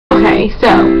Anyway,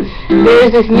 so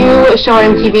there's this new show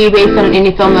on MTV based on an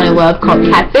indie film that I love called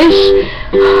Catfish.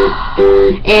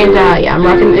 And yeah, I'm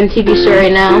rocking the MTV show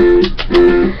right now.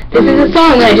 This is a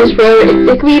song that I just wrote. It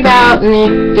took me about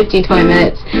 15-20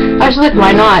 minutes. I was like,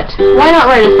 why not? Why not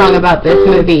write a song about this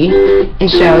movie and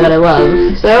show that I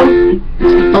love? So,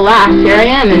 alas, here I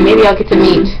am, and maybe I'll get to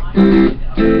meet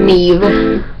Neve.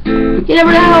 You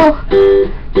never know.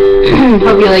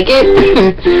 Hope you like it.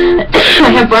 I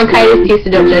have bronchitis too, so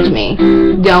don't judge me.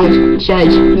 Don't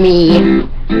judge me.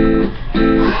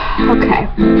 Okay.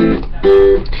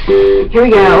 Here we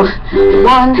go.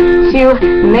 1, 2,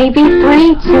 maybe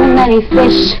 3, too many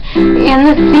fish in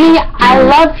the sea. I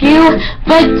love you,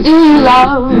 but do you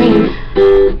love me?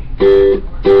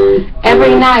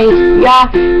 Every night,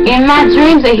 yeah, in my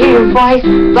dreams I hear your voice,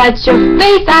 but your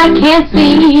face I can't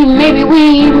see. Maybe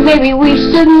we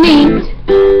should meet.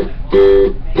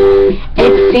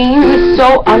 It seems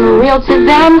so unreal to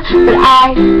them, but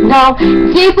I know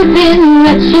deep within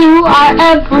that you are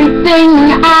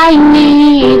everything I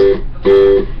need.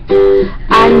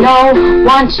 I know,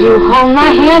 want you hold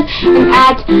my hand, and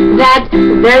at that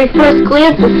very first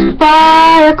glance the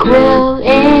spark will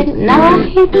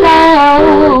ignite.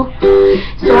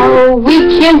 So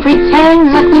we can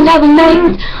pretend like we never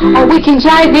met, or we can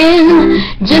dive in,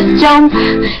 just jump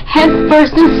head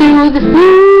first into the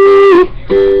sea.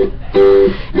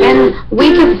 And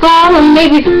we can fall and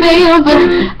maybe fail, but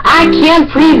I can't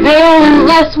prevail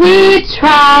unless we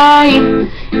try.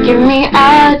 Give me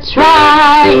a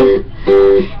try.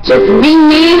 Just meet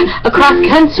me across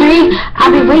country.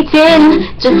 I'll be waiting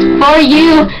just for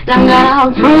you, and I'm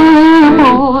gonna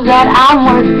prove that I'm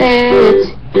worth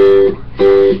it.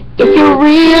 If you're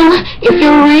real,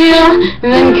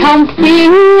 then come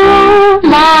fill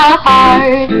my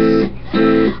heart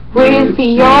with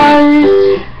yours.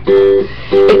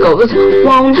 It goes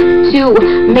 1, 2,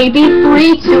 maybe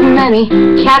 3, too many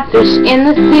catfish in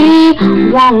the sea.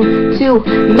 1, 2,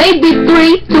 maybe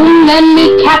 3, too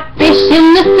many catfish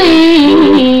in the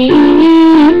sea.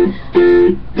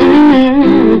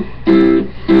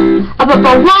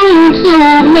 But 1,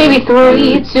 2, maybe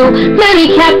 3, too many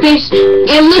catfish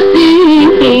in the sea.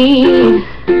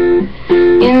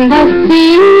 In the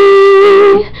sea,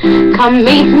 come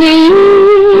meet me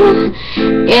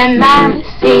in the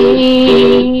sea.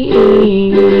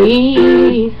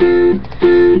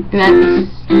 And that's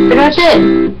pretty much it.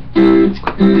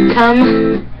 Come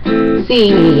see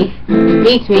me.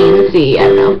 Meet me in the sea. I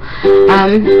don't know.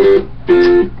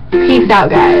 Peace out,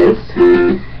 guys.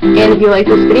 And if you like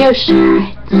this video, share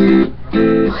it.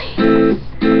 Please.